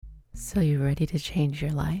So you ready to change your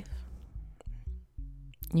life?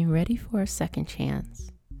 You ready for a second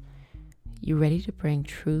chance? You ready to bring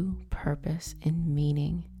true purpose and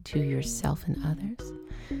meaning to yourself and others?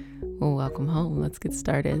 Well, welcome home. Let's get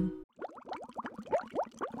started.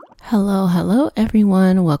 Hello,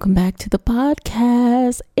 everyone. Welcome back to the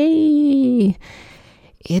podcast. Hey,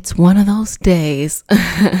 it's one of those days.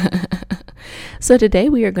 So today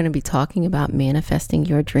we are going to be talking about manifesting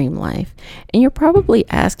your dream life. And you're probably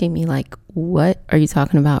asking me like, what are you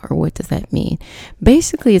talking about? Or what does that mean?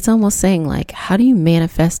 Basically, it's almost saying like, how do you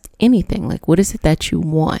manifest anything? Like, what is it that you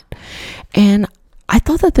want? And I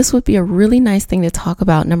thought that this would be a really nice thing to talk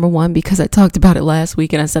about. Number one, because I talked about it last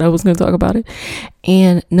week and I said I was going to talk about it.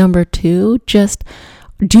 And number two, just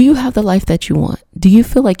do you have the life that you want? Do you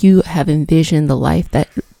feel like you have envisioned the life that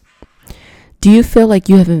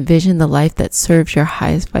serves your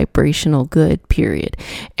highest vibrational good, period?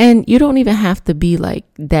 And you don't even have to be like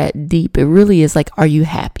that deep. It really is like, are you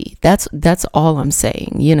happy? That's all I'm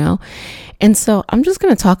saying, you know? And so I'm just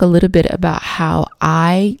going to talk a little bit about how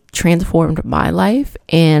I transformed my life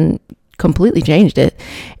and completely changed it.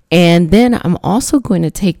 And then I'm also going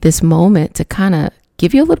to take this moment to kind of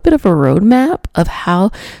give you a little bit of a roadmap of how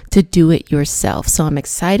to do it yourself. So I'm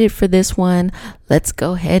excited for this one. Let's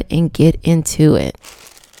go ahead and get into it.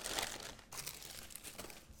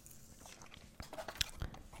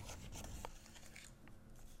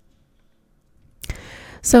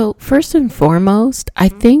 So first and foremost, I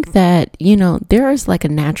think that, there is like a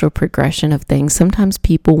natural progression of things. Sometimes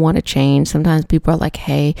people want to change. Sometimes people are like,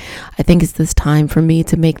 hey, I think it's this time for me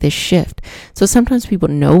to make this shift. So sometimes people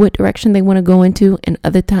know what direction they want to go into, and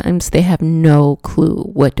other times they have no clue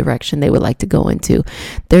what direction they would like to go into.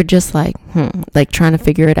 They're just like trying to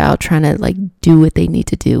figure it out, trying to like do what they need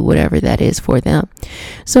to do, whatever that is for them.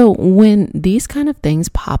 So when these kind of things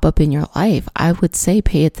pop up in your life, I would say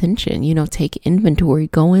pay attention, take inventory.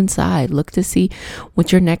 Go inside, look to see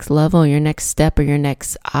what your next level, your next step, or your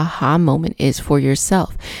next aha moment is for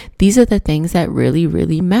yourself. These are the things that really,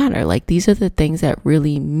 really matter. Like, these are the things that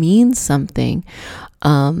really mean something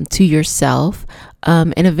to yourself,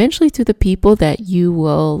 and eventually to the people that you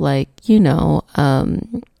will be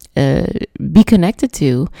connected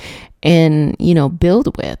to and,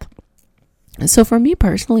 build with. So for me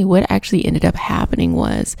personally, what actually ended up happening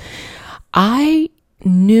was I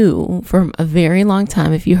knew from a very long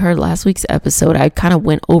time. If you heard last week's episode, I kind of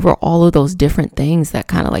went over all of those different things that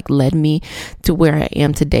kind of like led me to where I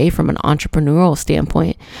am today from an entrepreneurial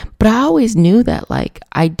standpoint. But I always knew that like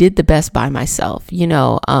I did the best by myself,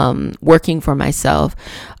 working for myself,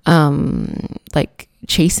 like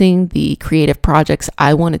chasing the creative projects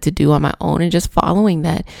I wanted to do on my own, and just following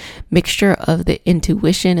that mixture of the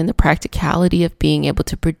intuition and the practicality of being able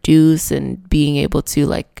to produce and being able to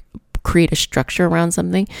like create a structure around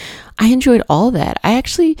something. I enjoyed all that. I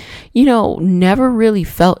actually, never really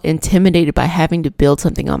felt intimidated by having to build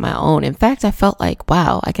something on my own. In fact, I felt like,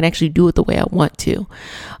 wow, I can actually do it the way I want to.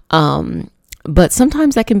 But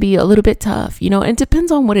sometimes that can be a little bit tough, and it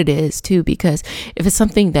depends on what it is too, because if it's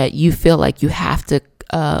something that you feel like you have to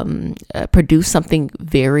produce something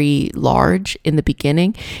very large in the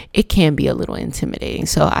beginning, it can be a little intimidating.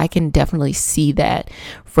 So I can definitely see that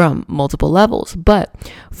from multiple levels. But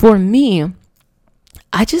for me,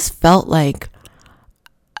 I just felt like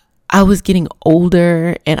I was getting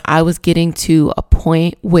older and I was getting to a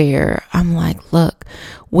point where I'm like, look,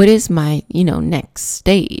 what is my, next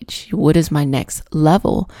stage? What is my next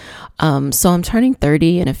level? So I'm turning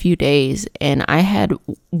 30 in a few days, and I had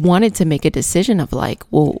wanted to make a decision of like,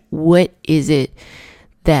 well, what is it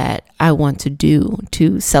that I want to do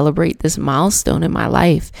to celebrate this milestone in my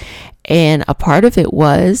life? And a part of it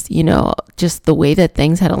was, just the way that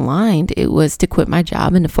things had aligned. It was to quit my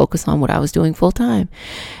job and to focus on what I was doing full time.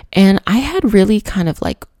 And I had really kind of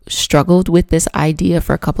like struggled with this idea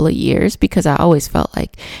for a couple of years, because I always felt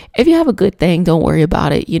like if you have a good thing, don't worry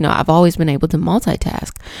about it. I've always been able to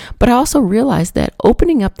multitask, but I also realized that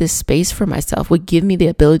opening up this space for myself would give me the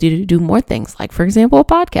ability to do more things, like, for example, a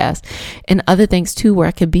podcast and other things too, where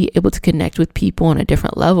I could be able to connect with people on a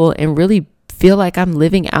different level and really feel like I'm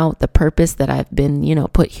living out the purpose that I've been,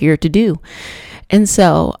 put here to do. And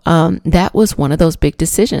so that was one of those big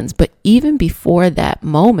decisions. But even before that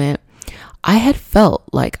moment, I had felt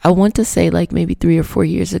like, I want to say like maybe 3 or 4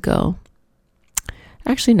 years ago.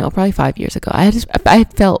 Actually, no, probably 5 years ago. I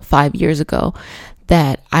felt 5 years ago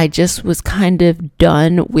that I just was kind of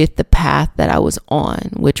done with the path that I was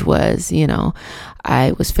on, which was,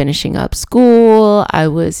 I was finishing up school. I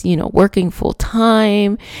was, working full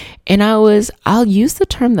time, and I'll use the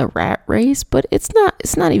term the rat race, but it's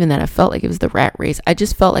not even that I felt like it was the rat race. I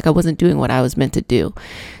just felt like I wasn't doing what I was meant to do.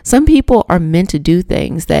 Some people are meant to do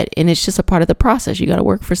things and it's just a part of the process. You got to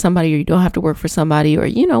work for somebody, or you don't have to work for somebody, or,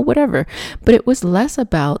 whatever. But it was less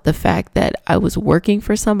about the fact that I was working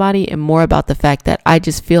for somebody and more about the fact that I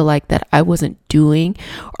just feel like that I wasn't doing,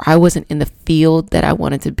 or I wasn't in the field that I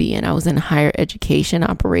wanted to be in. I was in higher education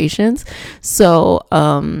operations. So,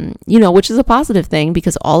 which is a positive thing,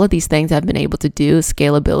 because all of these things I've been able to do,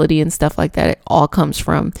 scalability and stuff like that, it all comes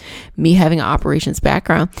from me having an operations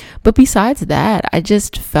background. But besides that, I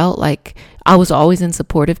just felt like I was always in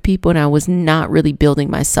support of people, and I was not really building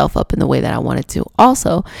myself up in the way that I wanted to.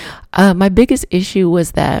 Also, my biggest issue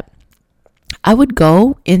was that I would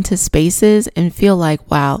go into spaces and feel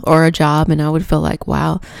like, wow, or a job, and I would feel like,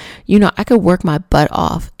 wow, I could work my butt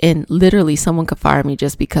off and literally someone could fire me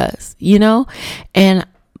just because, and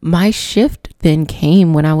my shift then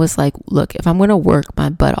came when I was like, look, if I'm going to work my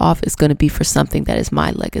butt off, it's going to be for something that is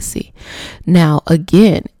my legacy. Now,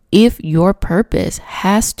 again, if your purpose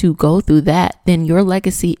has to go through that, then your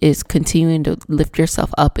legacy is continuing to lift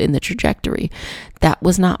yourself up in the trajectory. That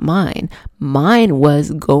was not mine. Mine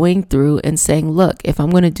was going through and saying, look, if I'm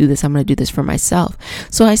going to do this, I'm going to do this for myself.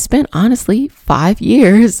 So I spent honestly 5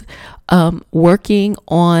 years working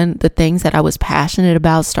on the things that I was passionate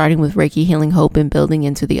about, starting with Reiki Healing Hope and building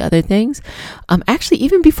into the other things. Actually,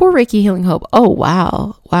 even before Reiki Healing Hope,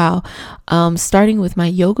 starting with my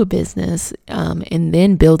yoga business, and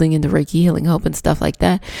then building into Reiki Healing Hope and stuff like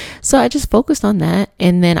that. So I just focused on that.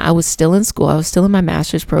 And then I was still in school. I was still in my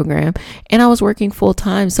master's program, and I was working full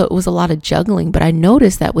time. So it was a lot of juggling, but I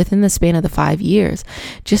noticed that within the span of the 5 years,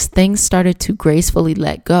 just things started to gracefully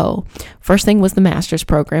let go. First thing was the master's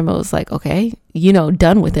program. It was like, okay,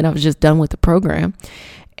 done with it. I was just done with the program.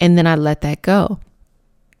 And then I let that go.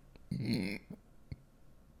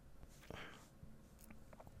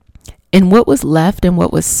 And what was left and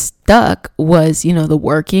what was stuck was, the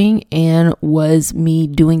working, and was me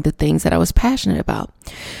doing the things that I was passionate about.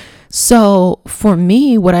 So for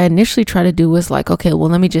me, what I initially tried to do was like, okay, well,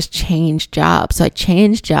 let me just change jobs. So I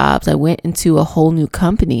changed jobs. I went into a whole new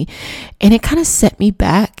company, and it kind of set me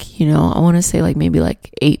back, I want to say maybe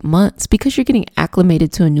 8 months, because you're getting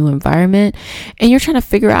acclimated to a new environment and you're trying to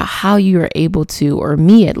figure out how you are able to, or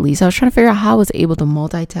me at least, I was trying to figure out how I was able to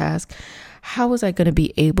multitask. How was I going to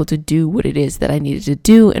be able to do what it is that I needed to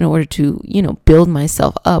do in order to, build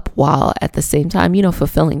myself up while at the same time,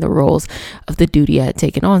 fulfilling the roles of the duty I had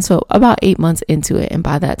taken on. So about 8 months into it. And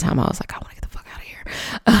by that time I was like, I want to get the fuck out of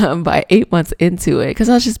here. By 8 months into it, because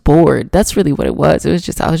I was just bored. That's really what it was. I was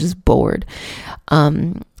just bored.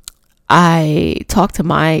 I talked to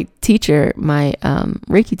my teacher, my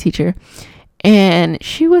Reiki teacher, and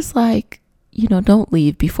she was like, don't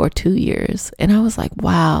leave before 2 years. And I was like,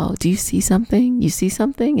 wow, do you see something? You see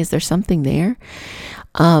something? Is there something there?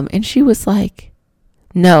 And she was like,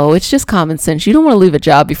 no, it's just common sense. You don't want to leave a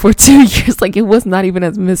job before 2 years. It was not even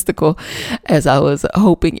as mystical as I was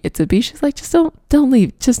hoping it to be. She's like, just don't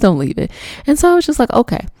leave. Just don't leave it. And so I was just like,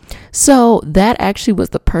 okay. So that actually was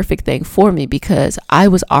the perfect thing for me, because I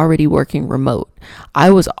was already working remote.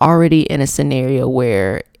 I was already in a scenario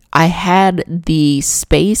where I had the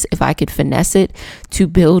space, if I could finesse it, to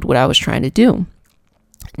build what I was trying to do.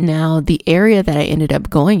 Now, the area that I ended up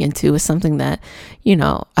going into is something that,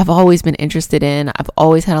 I've always been interested in. I've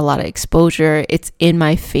always had a lot of exposure. It's in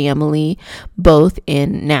my family, both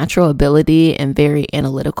in natural ability and very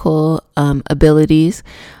analytical abilities.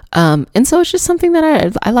 And so it's just something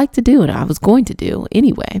that I like to do, and I was going to do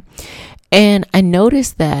anyway. And I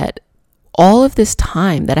noticed that all of this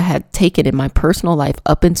time that I had taken in my personal life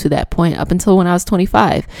up until that point, up until when I was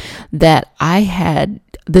 25, that I had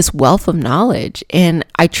this wealth of knowledge, and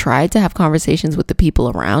I tried to have conversations with the people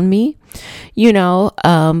around me,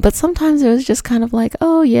 but sometimes it was just kind of like,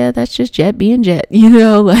 oh yeah, that's just Jet being Jet,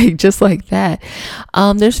 just like that.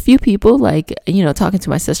 There's few people talking to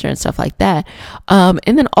my sister and stuff like that.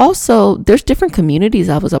 And then also there's different communities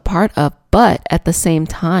I was a part of, but at the same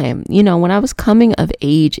time, when I was coming of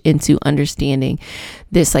age into understanding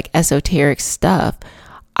this esoteric stuff,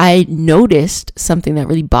 I noticed something that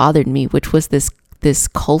really bothered me, which was this this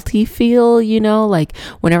culty feel, you know, like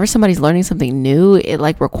whenever somebody's learning something new, it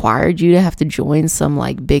like required you to have to join some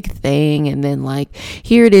like big thing. And then like,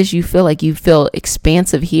 here it is, you feel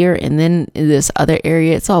expansive here. And then in this other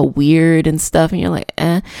area, it's all weird and stuff. And you're like,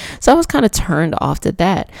 eh. So I was kind of turned off to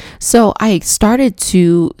that. So I started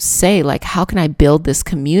to say like, how can I build this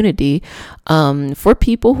community for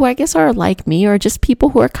people who I guess are like me, or just people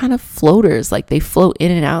who are kind of floaters, like they float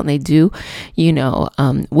in and out and they do, you know,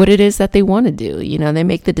 what it is that they want to do, you know, they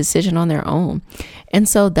make the decision on their own. And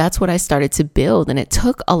so that's what I started to build. And it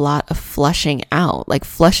took a lot of flushing out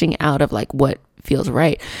of like what feels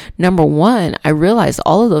right. Number one, I realized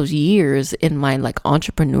all of those years in my like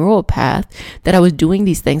entrepreneurial path that I was doing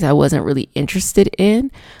these things I wasn't really interested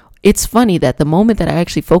in. It's funny that the moment that I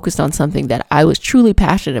actually focused on something that I was truly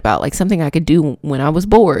passionate about, like something I could do when I was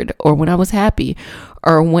bored or when I was happy,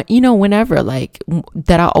 or when, you know, whenever, like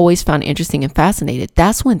that I always found interesting and fascinated,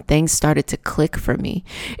 that's when things started to click for me.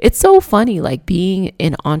 It's so funny, like being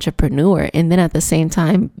an entrepreneur and then at the same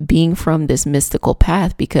time being from this mystical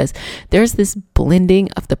path, because there's this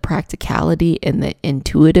blending of the practicality and the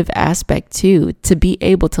intuitive aspect too, to be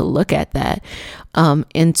able to look at that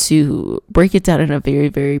and to break it down in a very,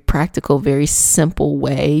 very practical, very simple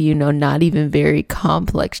way, you know, not even very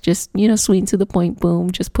complex, just, you know, sweet and to the point, boom,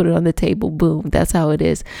 just put it on the table, boom. That's how it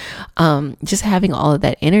is. Just having all of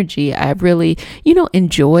that energy, I really, you know,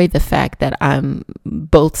 enjoy the fact that I'm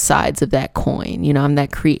both sides of that coin. You know, I'm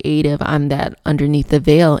that creative, I'm that underneath the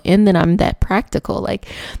veil, and then I'm that practical. Like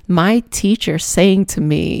my teacher saying to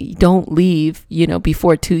me, don't leave, you know,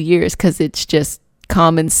 before 2 years, because it's just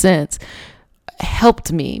common sense,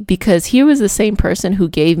 helped me, because he was the same person who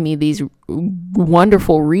gave me these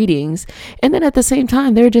wonderful readings, and then at the same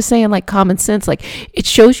time they're just saying like common sense. Like it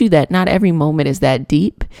shows you that not every moment is that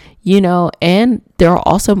deep, you know, and there are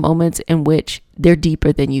also moments in which they're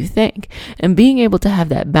deeper than you think, and being able to have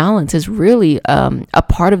that balance is really a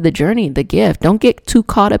part of the journey, the gift. Don't get too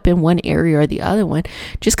caught up in one area or the other one.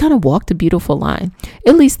 Just kind of walk the beautiful line.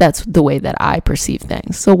 At least that's the way that I perceive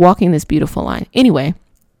things. So walking this beautiful line anyway.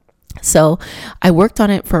 So I worked on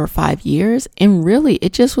it for 5 years, and really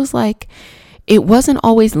it just was like, it wasn't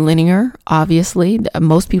always linear. Obviously,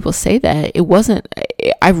 most people say that it wasn't.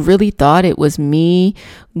 I really thought it was me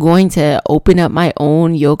going to open up my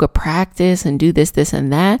own yoga practice and do this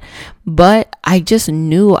and that. But I just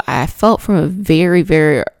knew, I felt from a very,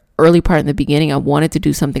 very early part in the beginning, I wanted to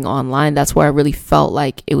do something online. That's where I really felt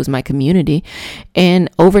like it was my community. And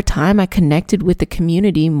over time, I connected with the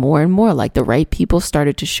community more and more. Like the right people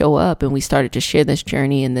started to show up, and we started to share this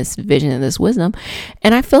journey and this vision and this wisdom.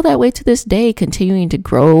 And I feel that way to this day, continuing to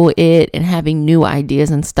grow it and having new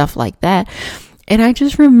ideas and stuff like that. And I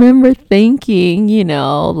just remember thinking, you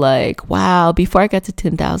know, like, wow, before I got to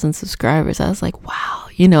 10,000 subscribers, I was like, wow,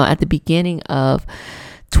 you know, at the beginning of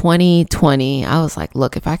 2020, I was like,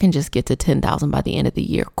 look, if I can just get to 10,000 by the end of the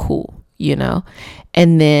year, cool, you know?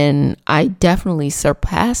 And then I definitely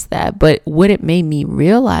surpassed that. But what it made me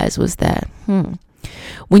realize was that,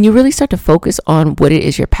 when you really start to focus on what it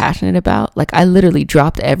is you're passionate about, like I literally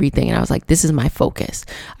dropped everything and I was like, this is my focus.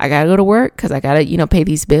 I got to go to work because I got to, you know, pay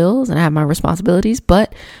these bills and I have my responsibilities,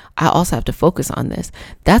 but I also have to focus on this.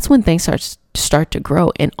 That's when things start to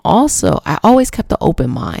grow. And also, I always kept an open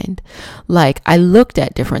mind. Like I looked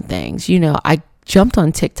at different things, you know, I jumped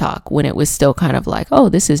on TikTok when it was still kind of like, oh,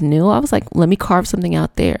 this is new. I was like, let me carve something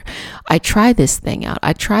out there. I try this thing out.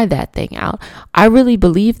 I try that thing out. I really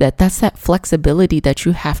believe that that's that flexibility that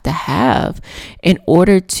you have to have in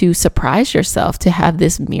order to surprise yourself, to have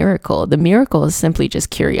this miracle. The miracle is simply just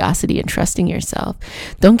curiosity and trusting yourself.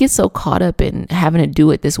 Don't get so caught up in having to do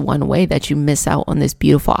it this one way that you miss out on this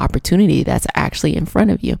beautiful opportunity that's actually in front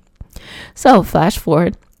of you. So flash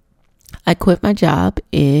forward. I quit my job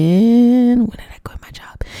when did I quit my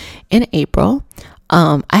job? In April.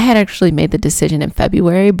 I had actually made the decision in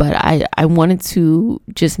February, but I wanted to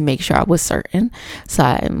just make sure I was certain. So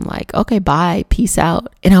I'm like, okay, bye, peace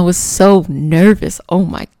out. And I was so nervous. Oh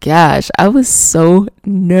my gosh. I was so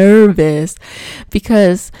nervous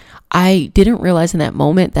because I didn't realize in that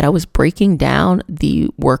moment that I was breaking down the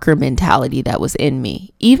worker mentality that was in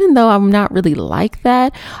me. Even though I'm not really like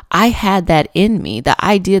that, I had that in me. The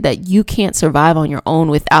idea that you can't survive on your own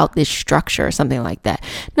without this structure or something like that.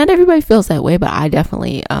 Not everybody feels that way, but I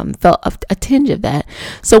definitely felt a tinge of that.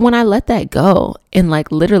 So when I let that go, and like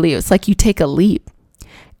literally, it's like you take a leap.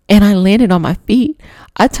 And I landed on my feet.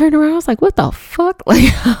 I turned around. I was like, what the fuck? Like,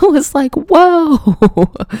 I was like, whoa,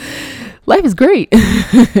 life is great.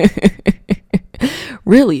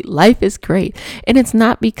 Really, life is great. And it's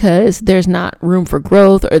not because there's not room for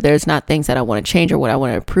growth or there's not things that I want to change or what I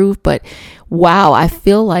want to improve, but wow, I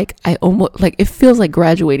feel like it feels like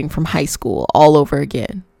graduating from high school all over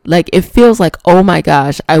again. Like it feels like, oh my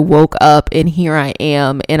gosh, I woke up and here I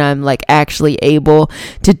am and I'm like actually able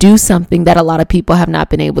to do something that a lot of people have not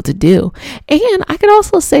been able to do. And I can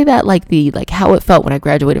also say that like how it felt when I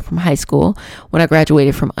graduated from high school, when I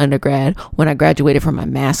graduated from undergrad, when I graduated from my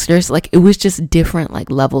master's, like it was just different like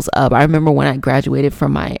levels up. I remember when I graduated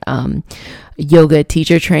from my yoga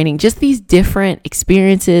teacher training, just these different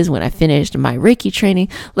experiences when I finished my Reiki training,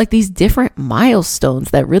 like these different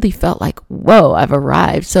milestones that really felt like, whoa, I've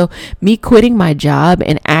arrived. So me quitting my job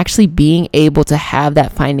and actually being able to have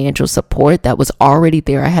that financial support that was already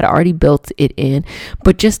there, I had already built it in,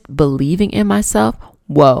 but just believing in myself,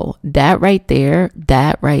 whoa, that right there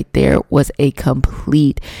was a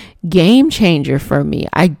complete game changer for me.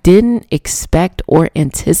 I didn't expect or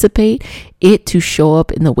anticipate it to show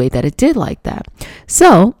up in the way that it did like that.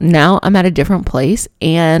 So now I'm at a different place.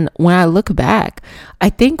 And when I look back, I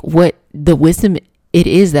think what the wisdom it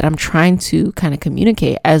is that I'm trying to kind of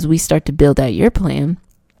communicate as we start to build out your plan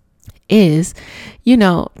is,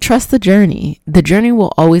 trust the journey. The journey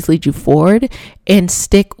will always lead you forward and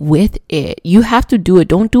stick with it. You have to do it.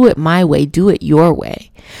 Don't do it my way. Do it your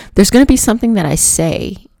way. There's going to be something that I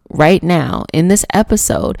say right now in this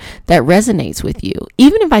episode that resonates with you.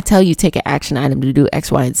 Even if I tell you take an action item to do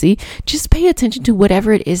X, Y, and Z, just pay attention to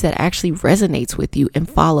whatever it is that actually resonates with you and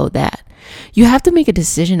follow that. You have to make a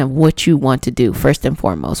decision of what you want to do first and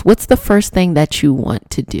foremost. What's the first thing that you want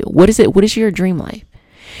to do? What is it? What is your dream life?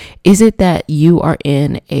 Is it that you are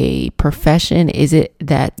in a profession? Is it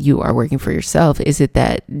that you are working for yourself? Is it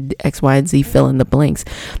that X, Y, and Z, fill in the blanks?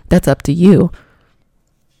 That's up to you.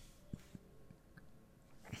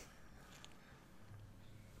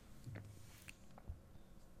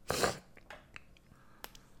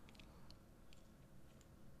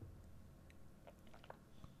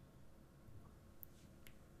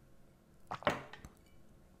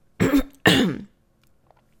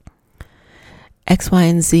 X, Y,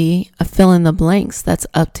 and Z, fill in the blanks. That's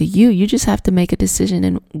up to you. You just have to make a decision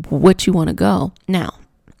in what you want to go. Now,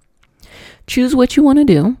 choose what you want to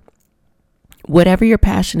do, whatever your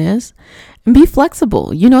passion is, and be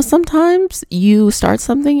flexible. Sometimes you start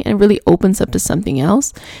something and it really opens up to something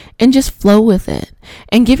else, and just flow with it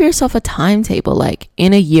and give yourself a timetable. Like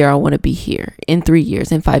in a year, I want to be here, in 3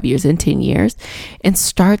 years, in 5 years, in 10 years, and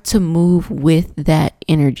start to move with that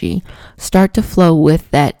energy, start to flow with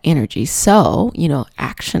that energy. So,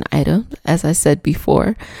 action item, as I said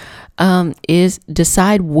before, is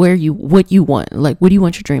decide what you want. Like, what do you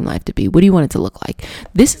want your dream life to be? What do you want it to look like?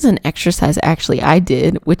 This is an exercise actually I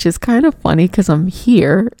did, which is kind of funny because I'm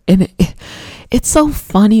here, and it's so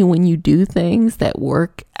funny when you do things that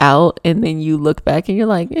work out and then you look back and you're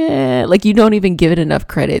like, like you don't even give it enough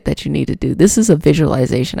credit that you need to do. This is a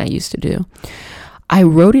visualization I used to do. I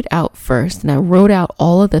wrote it out first, and I wrote out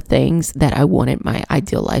all of the things that I wanted my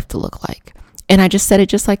ideal life to look like. And I just said it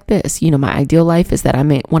just like this. My ideal life is that I'm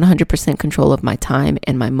in 100% control of my time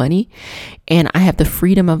and my money. And I have the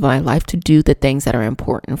freedom of my life to do the things that are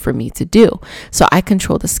important for me to do. So I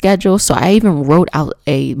control the schedule. So I even wrote out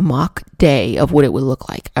a mock day of what it would look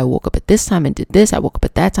like. I woke up at this time and did this. I woke up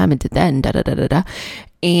at that time and did that, and da da da da da.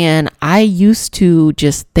 And I used to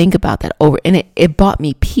just think about that over, and it brought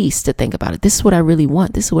me peace to think about it. This is what I really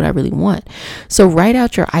want. This is what I really want. So write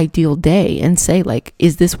out your ideal day and say, like,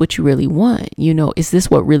 is this what you really want? Is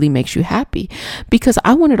this what really makes you happy? Because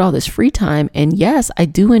I wanted all this free time. And yes, I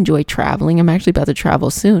do enjoy traveling. I'm actually about to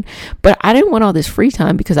travel soon, but I didn't want all this free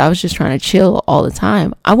time because I was just trying to chill all the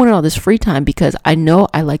time. I wanted all this free time because I know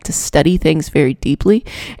I like to study things very deeply,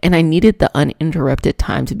 and I needed the uninterrupted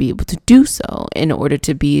time to be able to do so in order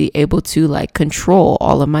to be able to like control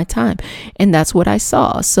all of my time. And that's what I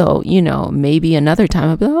saw. So, maybe another time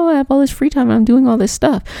I'll be like, oh, I have all this free time and I'm doing all this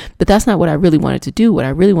stuff. But that's not what I really wanted to do. What I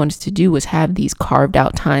really wanted to do was have these carved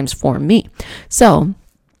out times for me. So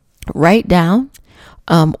write down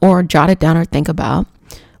or jot it down or think about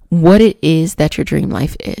what it is that your dream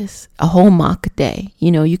life is. A whole mock day.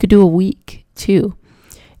 You could do a week too.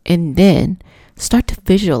 And then start to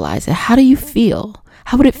visualize it. How do you feel?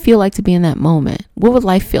 How would it feel like to be in that moment? What would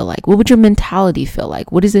life feel like? What would your mentality feel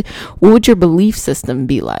like? What would your belief system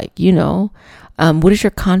be like? What is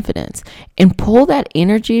your confidence? And pull that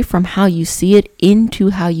energy from how you see it into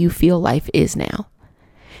how you feel life is now.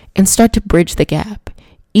 And start to bridge the gap.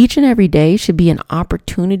 Each and every day should be an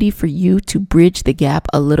opportunity for you to bridge the gap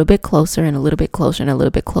a little bit closer and a little bit closer and a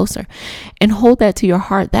little bit closer, and hold that to your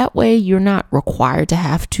heart. That way you're not required to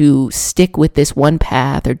have to stick with this one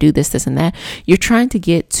path or do this and that. You're trying to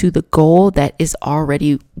get to the goal that is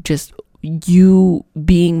already just you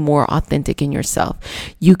being more authentic in yourself,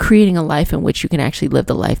 you creating a life in which you can actually live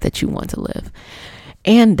the life that you want to live.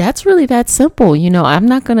 And that's really that simple. I'm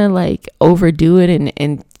not going to like overdo it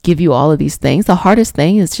and give you all of these things. The hardest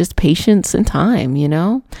thing is just patience and time.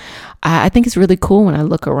 I think it's really cool when I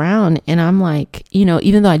look around and I'm like,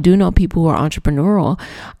 even though I do know people who are entrepreneurial,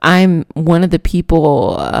 I'm one of the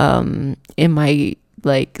people in my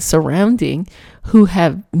like surrounding who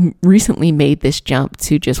have recently made this jump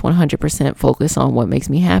to just 100% focus on what makes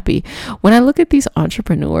me happy. When I look at these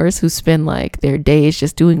entrepreneurs who spend like their days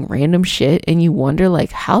just doing random shit, and you wonder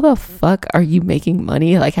like, how the fuck are you making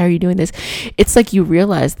money? Like, how are you doing this? It's like you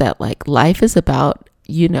realize that like life is about,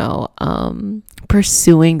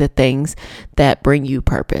 pursuing the things that bring you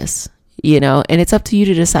purpose. And it's up to you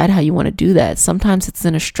to decide how you want to do that. Sometimes it's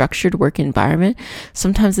in a structured work environment.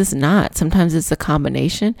 Sometimes it's not. Sometimes it's a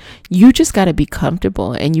combination. You just got to be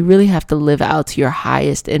comfortable, and you really have to live out to your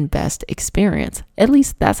highest and best experience. At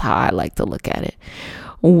least that's how I like to look at it.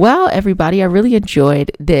 Well, everybody, I really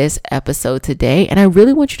enjoyed this episode today, and I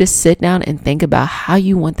really want you to sit down and think about how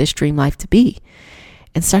you want this dream life to be,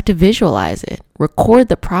 and start to visualize it, record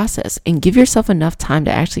the process, and give yourself enough time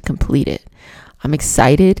to actually complete it. I'm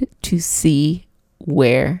excited to see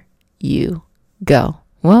where you go.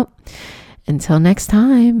 Well, until next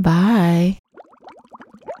time, bye.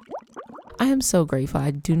 I am so grateful. I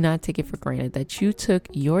do not take it for granted that you took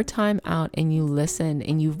your time out and you listened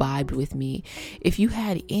and you vibed with me. If you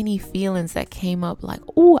had any feelings that came up like,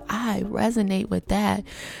 oh, I resonate with that,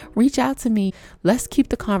 reach out to me. Let's keep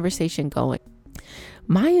the conversation going.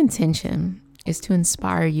 My intention is to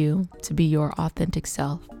inspire you to be your authentic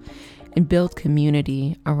self and build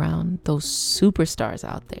community around those superstars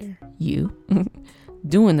out there, you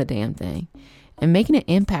doing the damn thing and making an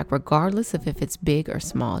impact regardless of if it's big or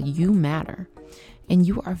small. You matter and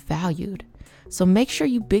you are valued. So make sure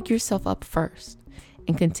you big yourself up first,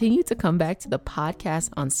 and continue to come back to the podcast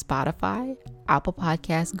on Spotify, Apple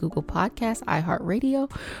Podcasts, Google Podcasts,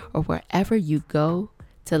 iHeartRadio, or wherever you go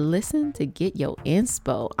to listen to get your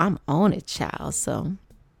inspo. I'm on it, child. So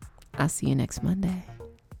I'll see you next Monday.